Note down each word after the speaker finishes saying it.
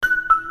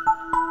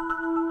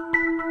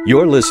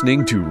You're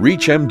listening to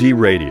ReachMD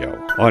Radio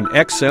on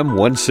XM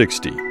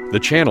 160, the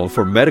channel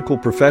for medical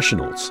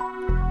professionals.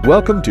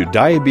 Welcome to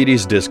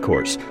Diabetes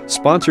Discourse,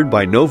 sponsored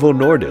by Novo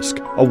Nordisk,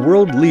 a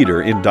world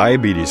leader in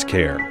diabetes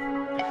care.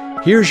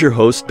 Here's your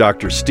host,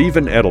 Dr.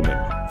 Stephen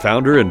Edelman,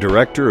 founder and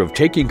director of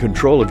Taking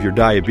Control of Your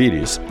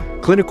Diabetes,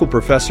 clinical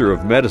professor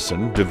of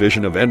medicine,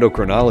 Division of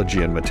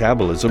Endocrinology and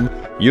Metabolism,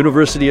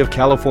 University of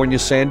California,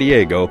 San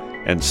Diego,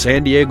 and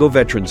San Diego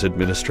Veterans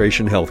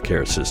Administration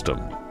Healthcare System.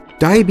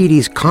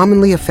 Diabetes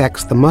commonly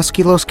affects the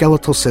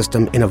musculoskeletal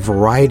system in a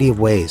variety of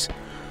ways.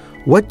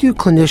 What do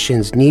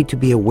clinicians need to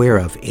be aware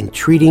of in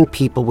treating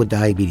people with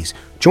diabetes?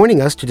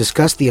 Joining us to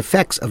discuss the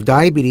effects of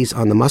diabetes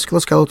on the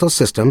musculoskeletal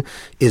system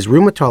is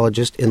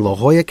rheumatologist in La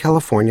Jolla,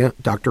 California,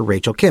 Dr.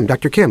 Rachel Kim.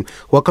 Dr. Kim,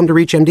 welcome to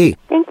ReachMD.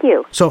 Thank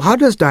you. So how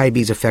does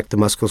diabetes affect the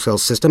musculoskeletal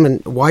system,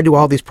 and why do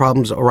all these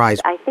problems arise?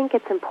 I think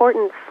it's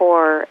important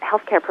for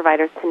healthcare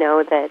providers to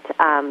know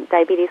that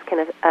diabetes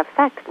can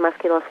affect the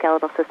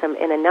musculoskeletal system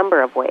in a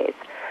number of ways.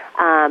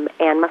 And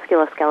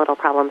musculoskeletal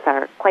problems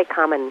are quite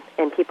common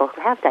in people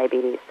who have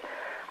diabetes.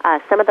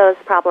 Some of those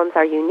problems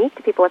are unique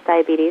to people with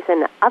diabetes,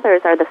 and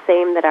others are the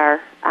same that are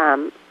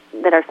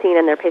seen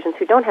in their patients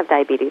who don't have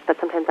diabetes, but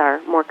sometimes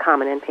are more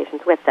common in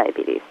patients with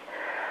diabetes.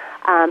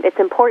 It's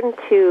important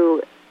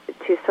to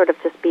sort of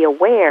just be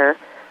aware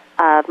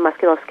of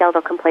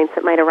musculoskeletal complaints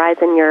that might arise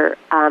in your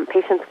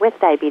patients with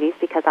diabetes,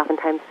 because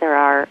oftentimes there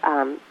are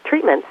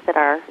treatments that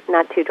are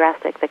not too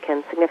drastic that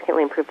can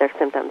significantly improve their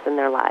symptoms in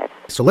their lives.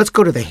 So let's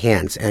go to the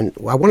hands, and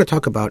I want to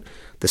talk about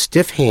the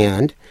stiff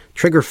hand,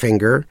 trigger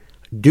finger,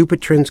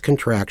 Dupuytren's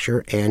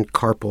contracture, and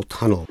carpal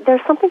tunnel. There's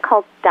something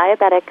called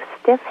diabetic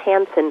stiff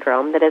hand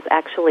syndrome that is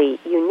actually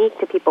unique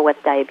to people with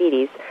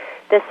diabetes.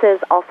 This is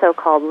also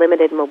called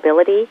limited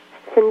mobility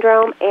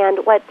syndrome,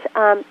 and what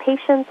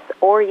patients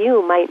or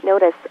you might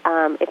notice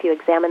if you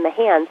examine the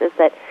hands is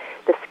that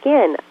the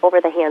skin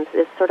over the hands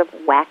is sort of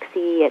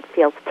waxy, it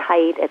feels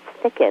tight, it's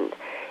thickened.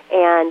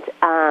 And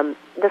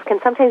this can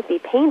sometimes be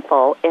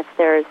painful if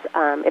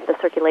the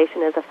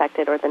circulation is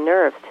affected or the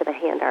nerves to the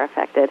hand are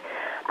affected.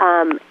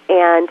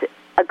 And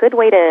a good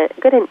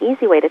and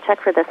easy way to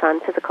check for this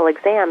on physical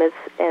exam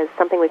is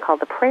something we call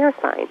the prayer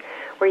sign,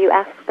 where you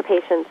ask the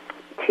patient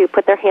to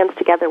put their hands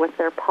together with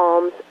their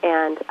palms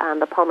and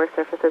the palmar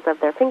surfaces of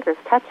their fingers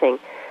touching.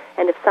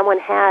 And if someone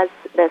has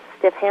this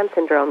stiff hand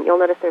syndrome, you'll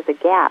notice there's a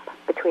gap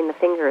between the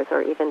fingers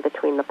or even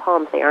between the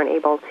palms. They aren't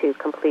able to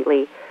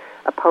completely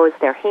oppose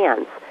their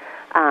hands.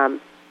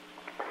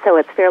 So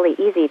it's fairly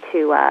easy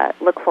to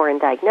look for and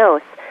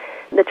diagnose.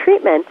 The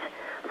treatment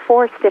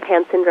for stiff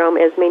hand syndrome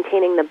is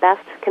maintaining the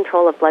best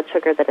control of blood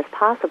sugar that is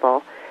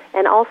possible,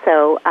 and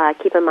also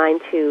keep in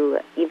mind to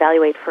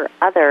evaluate for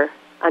other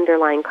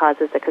underlying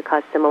causes that could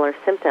cause similar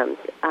symptoms,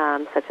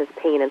 such as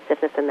pain and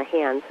stiffness in the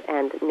hands,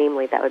 and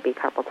namely that would be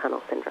carpal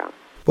tunnel syndrome.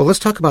 Well, let's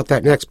talk about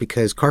that next,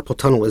 because carpal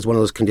tunnel is one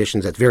of those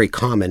conditions that's very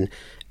common.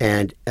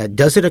 And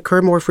does it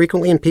occur more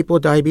frequently in people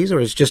with diabetes, or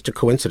is it just a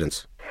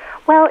coincidence?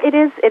 Well, it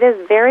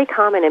is very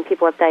common in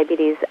people with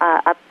diabetes.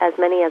 Up as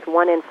many as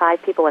 1 in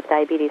 5 people with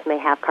diabetes may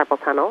have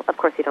carpal tunnel. Of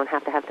course, you don't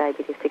have to have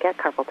diabetes to get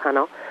carpal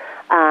tunnel,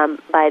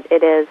 but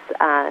it is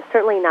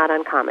certainly not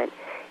uncommon.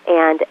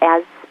 And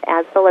as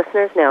the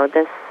listeners know,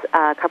 this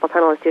carpal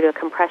tunnel is due to a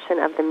compression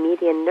of the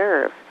median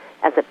nerve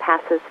as it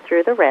passes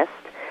through the wrist.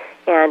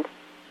 And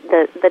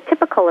the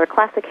typical or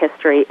classic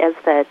history is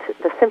that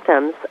the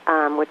symptoms,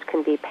 which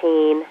can be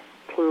pain,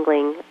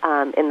 tingling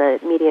in the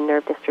median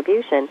nerve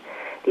distribution,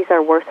 these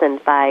are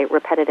worsened by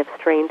repetitive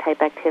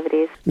strain-type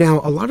activities. Now,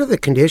 a lot of the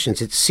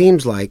conditions, it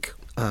seems like,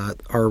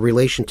 are in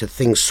relation to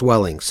things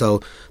swelling.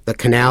 So the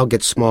canal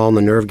gets small and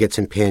the nerve gets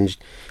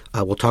impinged.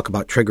 We'll talk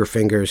about trigger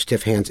fingers,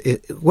 stiff hands.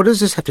 What does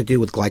this have to do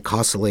with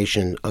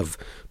glycosylation of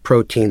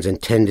proteins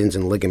and tendons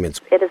and ligaments?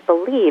 It is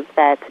believed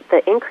that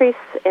the increase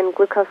in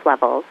glucose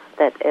levels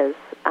that is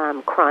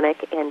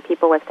chronic in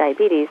people with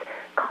diabetes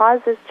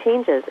causes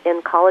changes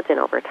in collagen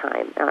over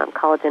time.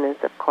 Collagen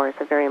is, of course,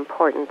 a very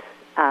important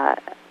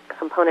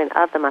component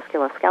of the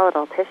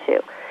musculoskeletal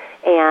tissue.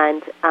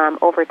 And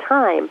over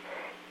time,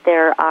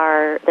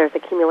 there's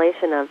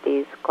accumulation of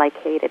these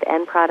glycated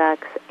end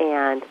products,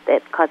 and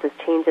it causes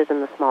changes in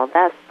the small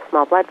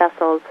blood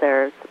vessels.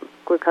 There's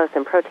glucose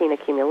and protein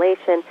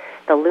accumulation.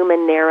 The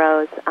lumen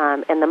narrows,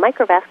 and the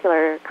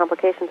microvascular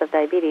complications of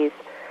diabetes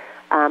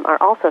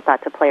are also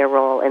thought to play a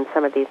role in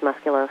some of these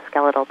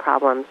musculoskeletal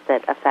problems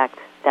that affect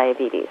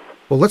diabetes.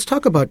 Well, let's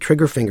talk about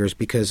trigger fingers,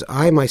 because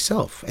I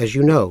myself, as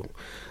you know,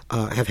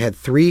 have had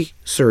 3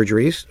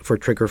 surgeries for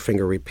trigger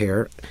finger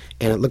repair,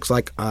 and it looks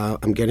like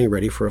I'm getting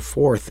ready for a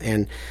 4th.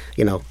 And,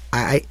 you know,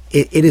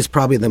 it is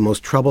probably the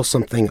most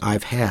troublesome thing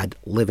I've had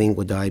living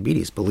with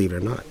diabetes, believe it or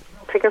not.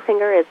 Trigger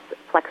finger is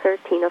flexor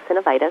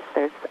tenosynovitis.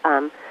 There's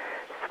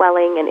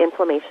swelling and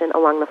inflammation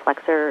along the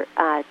flexor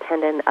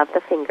tendon of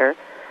the finger.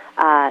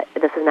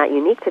 This is not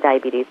unique to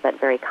diabetes, but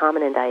very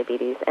common in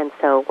diabetes. And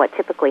so what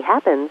typically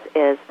happens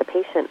is the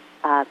patient,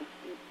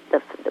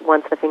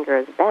 once the finger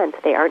is bent,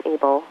 they aren't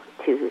able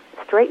to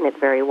straighten it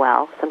very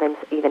well, sometimes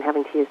even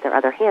having to use their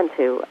other hand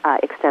to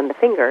extend the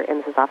finger, and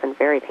this is often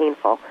very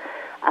painful.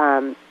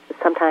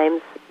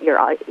 sometimes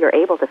you're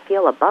able to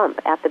feel a bump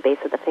at the base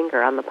of the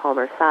finger on the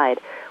palmar side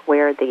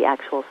where the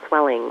actual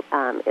swelling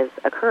is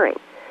occurring.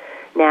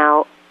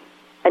 Now,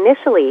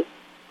 initially,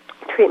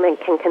 treatment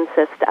can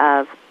consist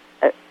of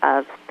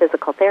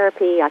physical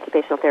therapy,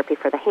 occupational therapy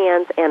for the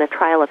hands, and a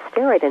trial of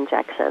steroid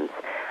injections.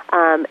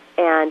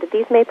 And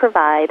these may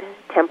provide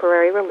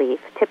temporary relief.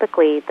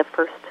 Typically, the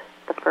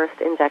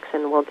first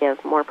injection will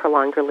give more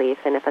prolonged relief,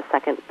 and if a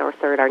second or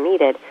third are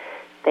needed,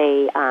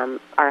 they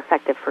are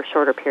effective for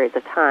shorter periods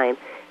of time.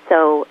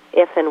 So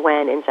if and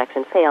when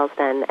injection fails,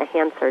 then a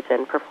hand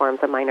surgeon performs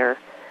a minor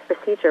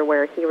procedure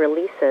where he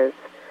releases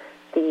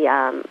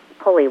the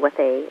pulley with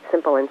a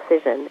simple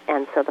incision,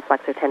 and so the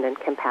flexor tendon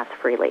can pass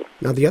freely.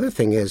 Now, the other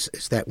thing is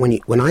that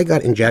when I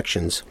got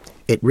injections,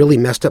 it really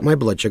messed up my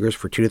blood sugars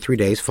for 2 to 3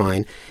 days,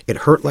 fine. It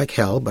hurt like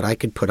hell, but I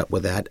could put up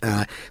with that.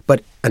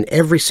 But in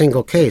every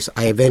single case,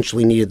 I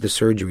eventually needed the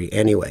surgery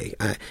anyway.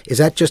 Is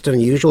that just an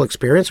unusual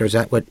experience, or is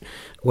that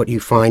what you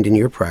find in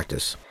your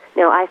practice?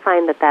 No, I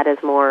find that is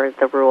more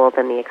the rule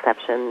than the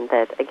exception,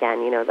 that, again,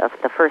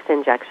 the first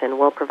injection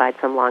will provide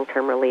some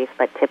long-term relief,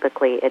 but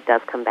typically it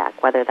does come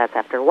back. Whether that's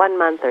after 1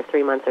 month or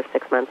 3 months or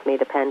 6 months may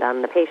depend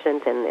on the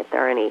patient and if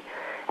there are any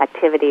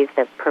activities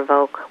that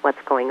provoke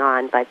what's going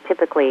on, but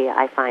typically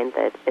I find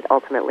that it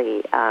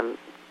ultimately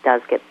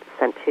does get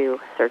sent to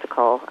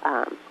surgical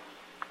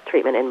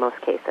treatment in most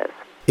cases.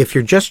 If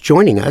you're just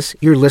joining us,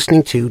 you're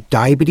listening to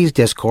Diabetes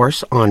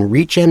Discourse on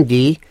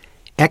ReachMD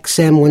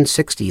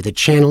XM160, the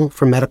channel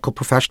for medical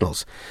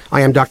professionals.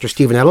 I am Dr.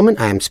 Stephen Edelman.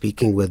 I am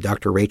speaking with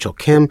Dr. Rachel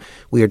Kim.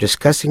 We are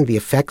discussing the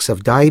effects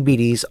of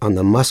diabetes on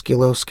the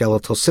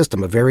musculoskeletal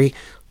system, a very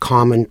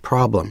common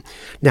problem.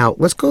 Now,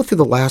 let's go through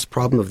the last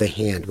problem of the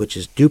hand, which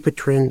is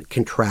Dupuytren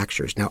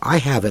contractures. Now, I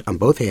have it on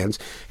both hands.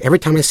 Every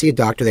time I see a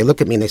doctor, they look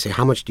at me and they say,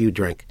 "How much do you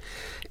drink?"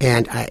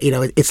 And,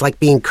 it's like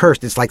being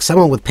cursed. It's like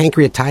someone with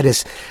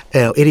pancreatitis,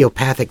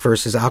 idiopathic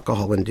versus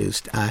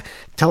alcohol-induced.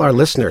 Tell our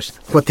listeners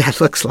what that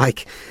looks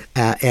like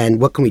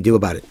and what can we do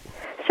about it.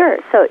 Sure.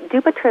 So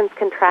Dupuytren's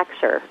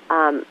contracture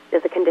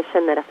is a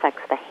condition that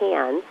affects the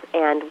hands,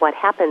 and what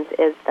happens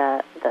is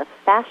the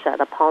fascia,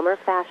 the palmar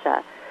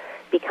fascia,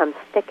 becomes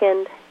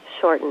thickened,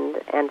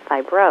 shortened, and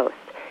fibrosed.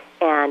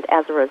 And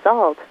as a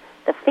result,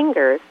 the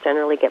fingers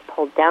generally get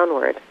pulled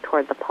downward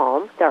toward the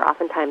palm. There are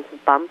oftentimes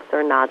bumps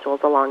or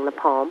nodules along the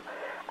palm.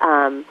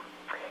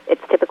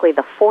 It's typically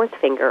the fourth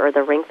finger or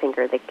the ring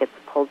finger that gets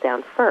pulled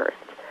down first.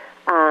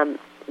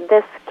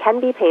 This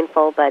can be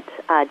painful, but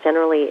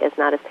generally is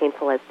not as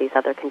painful as these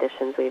other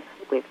conditions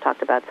we've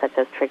talked about, such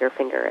as trigger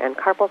finger and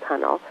carpal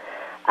tunnel.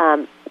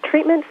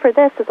 Treatment for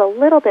this is a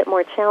little bit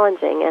more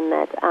challenging in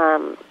that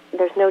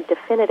there's no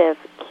definitive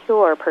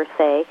cure per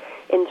se.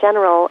 In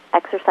general,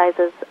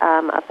 exercises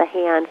of the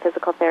hand,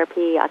 physical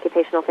therapy,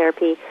 occupational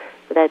therapy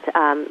that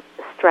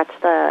stretch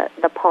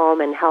the palm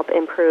and help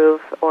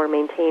improve or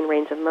maintain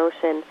range of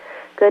motion,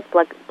 good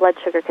blood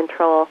sugar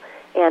control,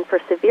 and for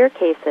severe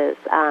cases,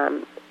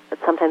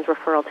 sometimes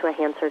referral to a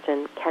hand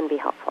surgeon can be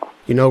helpful.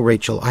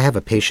 Rachel, I have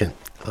a patient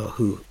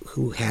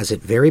who has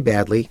it very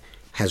badly,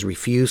 has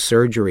refused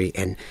surgery,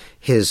 and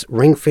his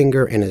ring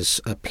finger and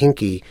his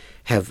pinky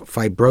have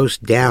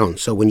fibrosed down.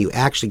 So when you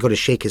actually go to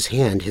shake his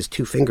hand, his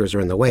two fingers are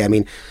in the way.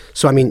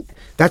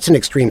 That's an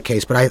extreme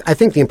case. But I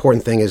think the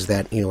important thing is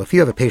that, if you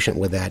have a patient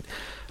with that,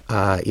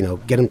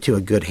 get them to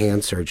a good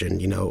hand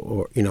surgeon,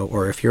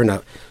 or if you're in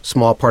a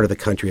small part of the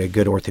country, a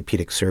good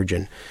orthopedic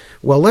surgeon.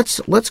 Well,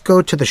 let's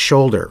go to the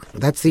shoulder.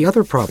 That's the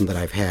other problem that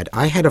I've had.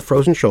 I had a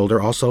frozen shoulder,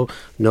 also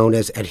known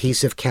as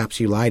adhesive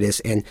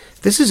capsulitis, and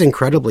this is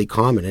incredibly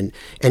common,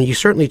 and you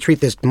certainly treat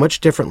this much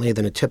differently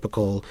than a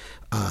typical,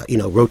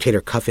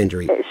 rotator cuff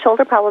injury.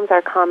 Shoulder problems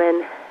are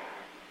common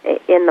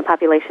in the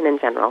population in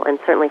general, and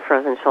certainly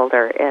frozen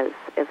shoulder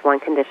is one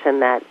condition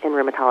that in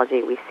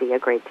rheumatology we see a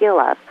great deal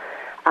of.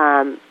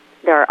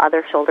 There are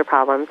other shoulder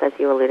problems, as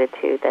you alluded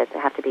to, that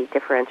have to be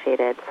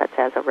differentiated, such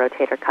as a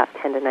rotator cuff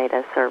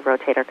tendinitis or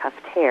rotator cuff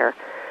tear.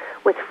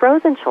 With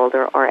frozen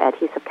shoulder or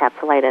adhesive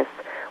capsulitis,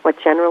 what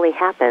generally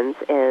happens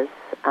is,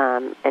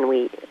 and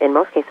we in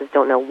most cases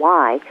don't know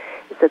why,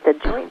 is that the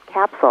joint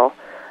capsule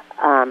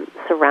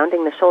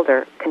surrounding the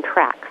shoulder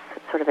contracts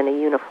sort of in a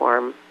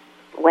uniform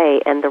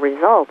way, and the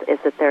result is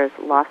that there's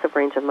loss of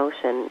range of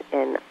motion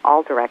in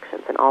all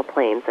directions, in all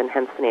planes, and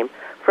hence the name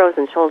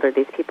frozen shoulder.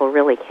 These people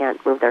really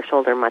can't move their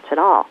shoulder much at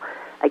all.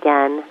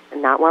 Again,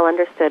 not well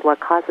understood what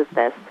causes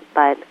this,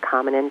 but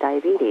common in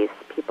diabetes.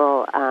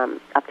 People,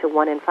 up to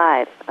 1 in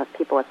 5 of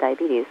people with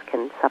diabetes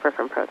can suffer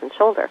from frozen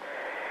shoulder.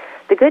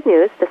 The good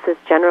news, this is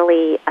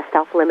generally a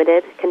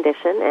self-limited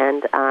condition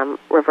and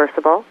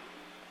reversible.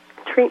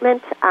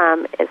 Treatment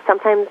is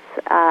sometimes,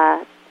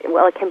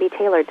 it can be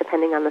tailored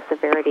depending on the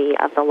severity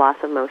of the loss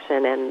of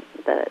motion and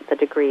the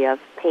degree of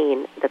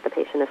pain that the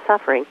patient is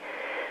suffering.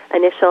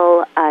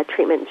 Initial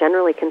treatment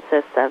generally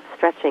consists of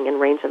stretching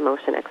and range of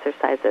motion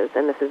exercises,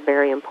 and this is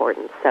very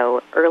important.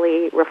 So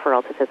early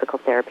referral to physical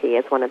therapy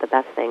is one of the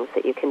best things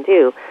that you can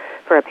do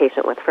for a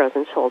patient with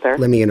frozen shoulder.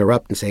 Let me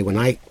interrupt and say, when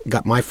I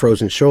got my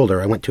frozen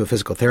shoulder, I went to a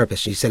physical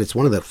therapist. She said it's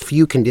one of the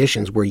few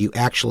conditions where you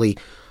actually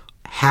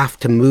have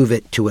to move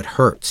it till it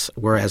hurts,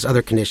 whereas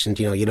other conditions,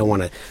 you don't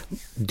want to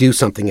do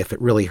something if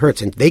it really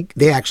hurts. And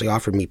they actually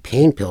offered me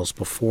pain pills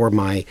before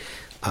my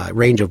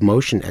range of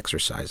motion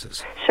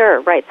exercises.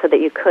 Sure, right, so that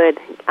you could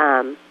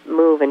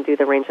move and do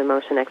the range of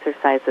motion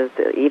exercises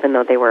even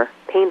though they were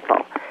painful.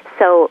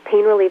 So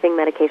pain-relieving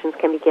medications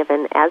can be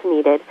given as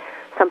needed.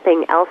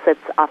 Something else that's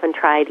often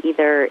tried,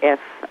 either if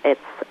it's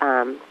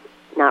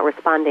not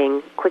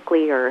responding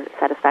quickly or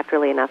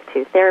satisfactorily enough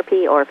to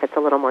therapy, or if it's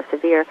a little more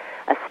severe,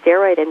 a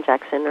steroid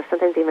injection or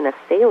sometimes even a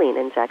saline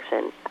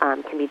injection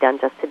can be done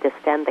just to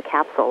distend the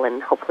capsule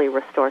and hopefully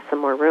restore some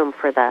more room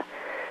for the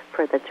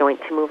joint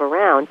to move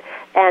around.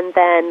 And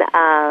then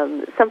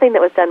something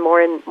that was done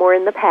more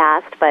in the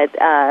past, but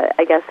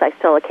I guess I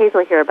still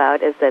occasionally hear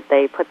about, is that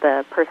they put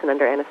the person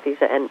under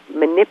anesthesia and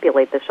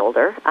manipulate the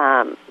shoulder.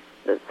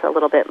 It's a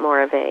little bit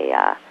more of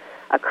a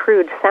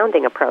crude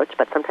sounding approach,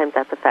 but sometimes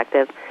that's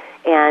effective.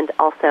 And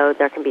also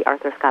there can be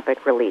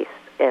arthroscopic release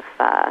if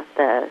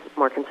the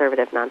more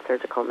conservative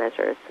non-surgical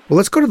measures. Well,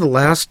 let's go to the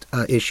last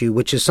issue,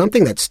 which is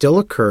something that still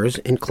occurs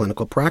in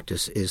clinical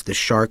practice, is the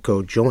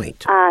Charcot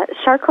joint.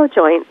 Charcot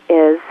joint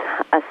is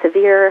a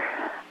severe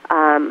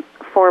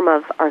form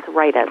of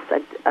arthritis,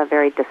 a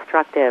very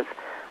destructive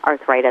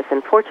arthritis.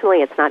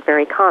 Unfortunately, it's not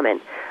very common.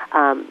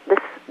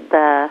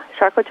 The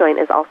Charcot joint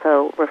is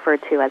also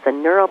referred to as a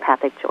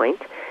neuropathic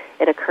joint.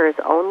 It occurs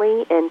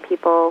only in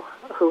people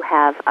who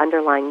have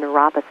underlying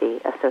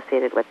neuropathy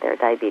associated with their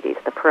diabetes.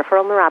 The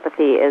peripheral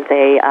neuropathy is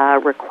a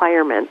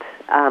requirement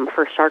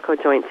for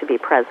Charcot joint to be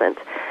present.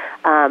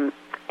 And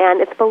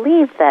it's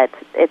believed that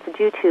it's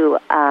due to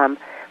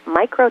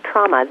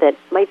microtrauma that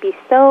might be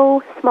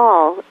so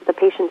small the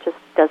patient just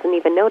doesn't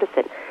even notice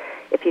it.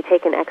 If you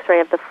take an x-ray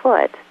of the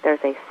foot,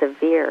 there's a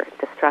severe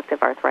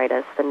destructive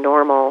arthritis. The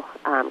normal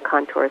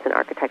contours and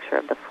architecture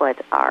of the foot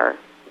are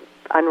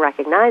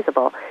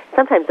unrecognizable.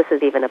 Sometimes this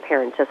is even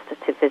apparent just to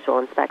visual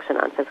inspection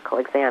on physical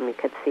exam. You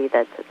could see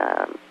that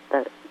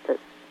the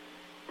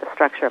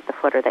structure of the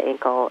foot or the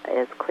ankle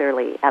is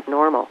clearly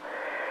abnormal.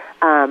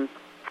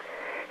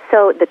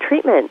 So the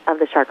treatment of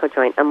the Charcot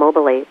joint,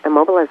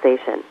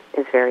 immobilization,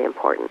 is very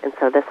important. And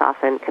so this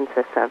often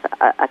consists of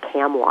a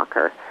cam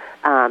walker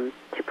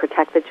to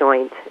protect the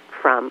joint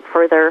from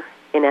further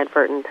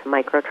inadvertent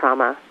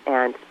microtrauma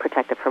and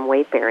protect it from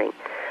weight bearing.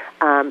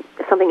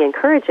 Something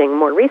encouraging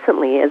more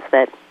recently is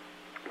that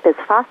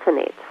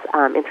bisphosphonates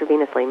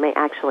intravenously may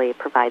actually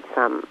provide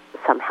some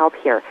help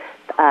here.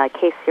 A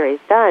case series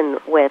done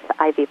with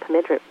IV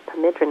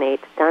pamidronate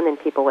done in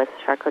people with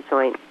Charcot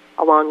joint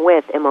along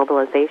with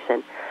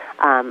immobilization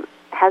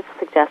has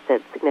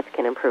suggested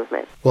significant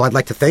improvement. Well, I'd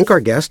like to thank our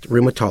guest,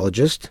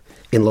 rheumatologist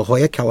in La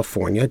Jolla,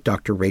 California,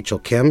 Dr. Rachel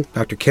Kim.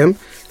 Dr. Kim,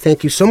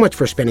 thank you so much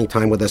for spending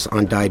time with us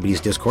on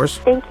Diabetes Discourse.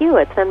 Thank you.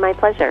 It's been my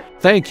pleasure.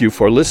 Thank you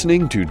for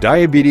listening to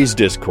Diabetes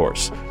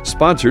Discourse,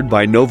 sponsored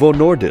by Novo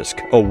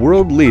Nordisk, a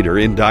world leader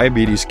in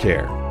diabetes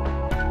care.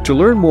 To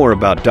learn more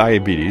about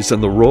diabetes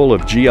and the role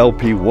of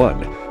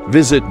GLP-1,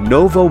 visit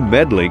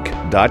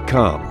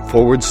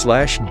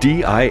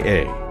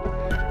novomedlink.com/DIA.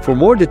 For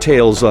more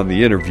details on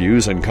the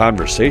interviews and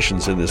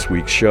conversations in this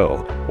week's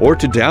show, or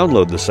to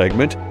download the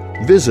segment,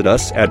 visit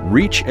us at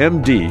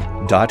reachmd.com.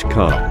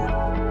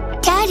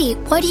 Daddy,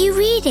 what are you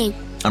reading?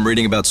 I'm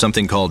reading about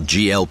something called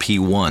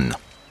GLP-1.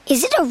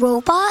 Is it a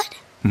robot?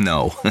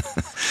 No.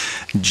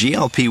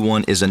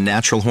 GLP-1 is a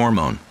natural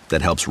hormone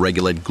that helps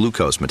regulate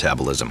glucose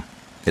metabolism.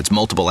 Its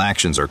multiple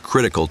actions are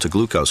critical to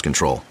glucose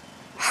control.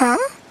 Huh?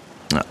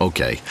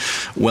 Okay.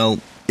 Well,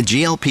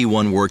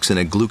 GLP-1 works in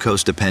a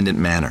glucose-dependent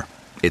manner.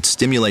 It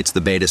stimulates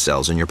the beta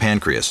cells in your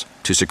pancreas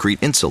to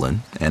secrete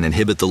insulin and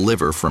inhibit the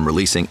liver from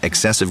releasing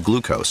excessive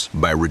glucose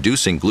by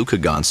reducing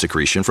glucagon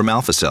secretion from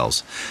alpha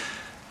cells.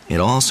 It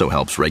also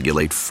helps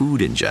regulate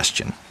food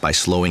ingestion by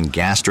slowing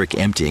gastric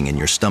emptying in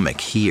your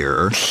stomach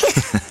here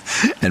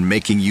and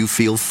making you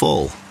feel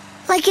full.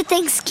 Like at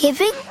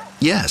Thanksgiving?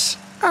 Yes.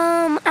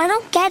 I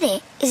don't get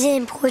it. Is it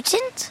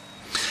important?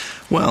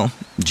 Well,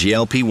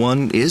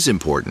 GLP-1 is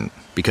important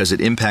because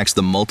it impacts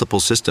the multiple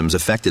systems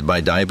affected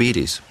by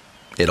diabetes.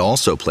 It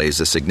also plays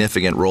a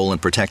significant role in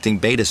protecting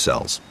beta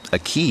cells, a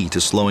key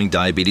to slowing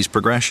diabetes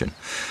progression.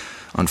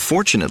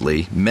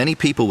 Unfortunately, many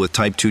people with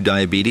type 2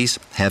 diabetes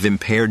have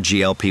impaired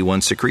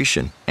GLP-1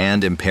 secretion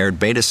and impaired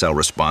beta cell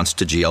response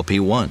to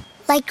GLP-1.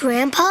 Like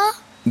Grandpa?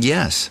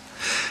 Yes,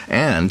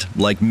 and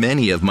like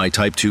many of my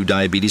type 2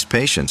 diabetes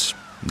patients.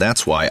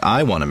 That's why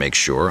I want to make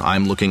sure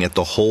I'm looking at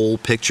the whole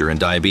picture in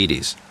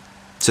diabetes.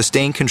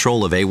 Sustained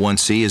control of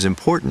A1C is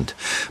important,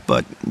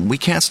 but we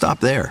can't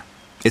stop there.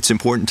 It's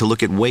important to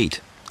look at weight,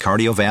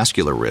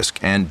 cardiovascular risk,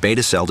 and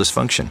beta cell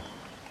dysfunction.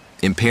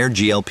 Impaired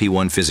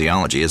GLP-1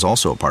 physiology is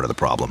also a part of the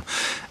problem,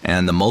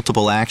 and the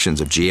multiple actions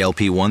of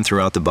GLP-1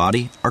 throughout the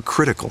body are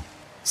critical.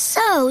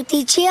 So,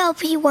 the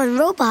GLP-1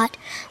 robot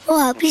will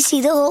help you see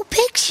the whole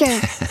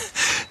picture.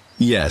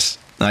 Yes,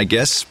 I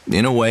guess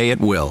in a way it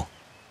will.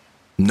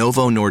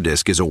 Novo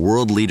Nordisk is a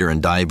world leader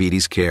in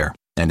diabetes care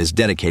and is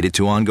dedicated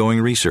to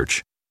ongoing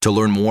research. To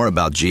learn more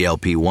about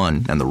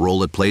GLP-1 and the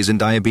role it plays in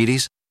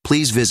diabetes,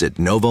 please visit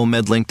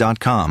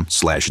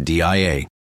novomedlink.com/DIA.